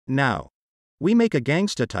Now, we make a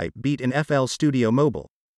Gangsta type beat in FL Studio Mobile.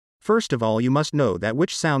 First of all, you must know that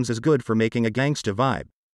which sounds is good for making a gangsta vibe.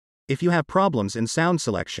 If you have problems in sound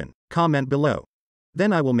selection, comment below.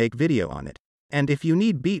 Then I will make video on it. And if you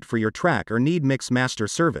need beat for your track or need mix master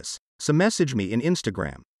service, so message me in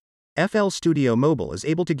Instagram. FL Studio Mobile is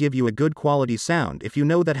able to give you a good quality sound if you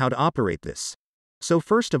know that how to operate this. So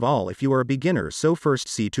first of all, if you are a beginner, so first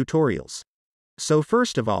see tutorials. So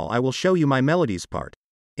first of all, I will show you my melodies part.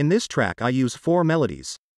 In this track I use 4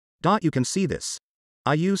 melodies. You can see this.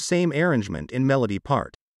 I use same arrangement in melody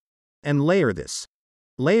part. And layer this.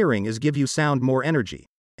 Layering is give you sound more energy.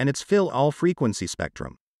 And it's fill all frequency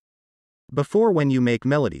spectrum. Before when you make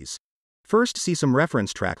melodies, first see some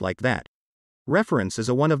reference track like that. Reference is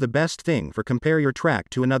one of the best thing for compare your track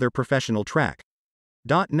to another professional track.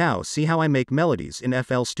 Now see how I make melodies in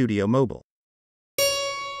FL Studio Mobile.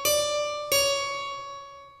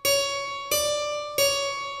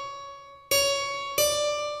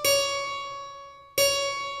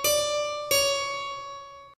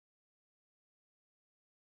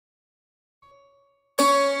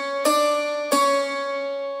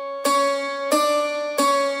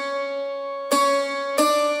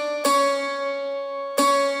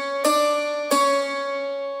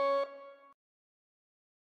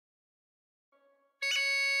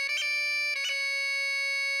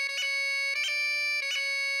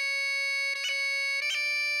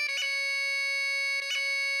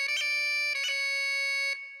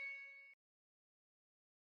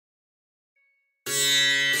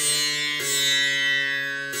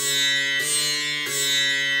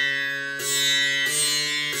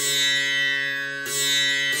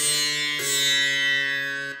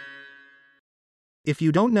 If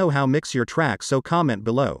you don't know how mix your track, so comment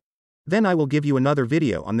below. Then I will give you another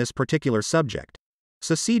video on this particular subject.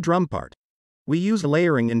 So see drum part. We use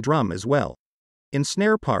layering in drum as well. In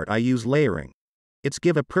snare part I use layering. It's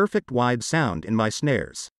give a perfect wide sound in my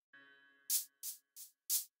snares.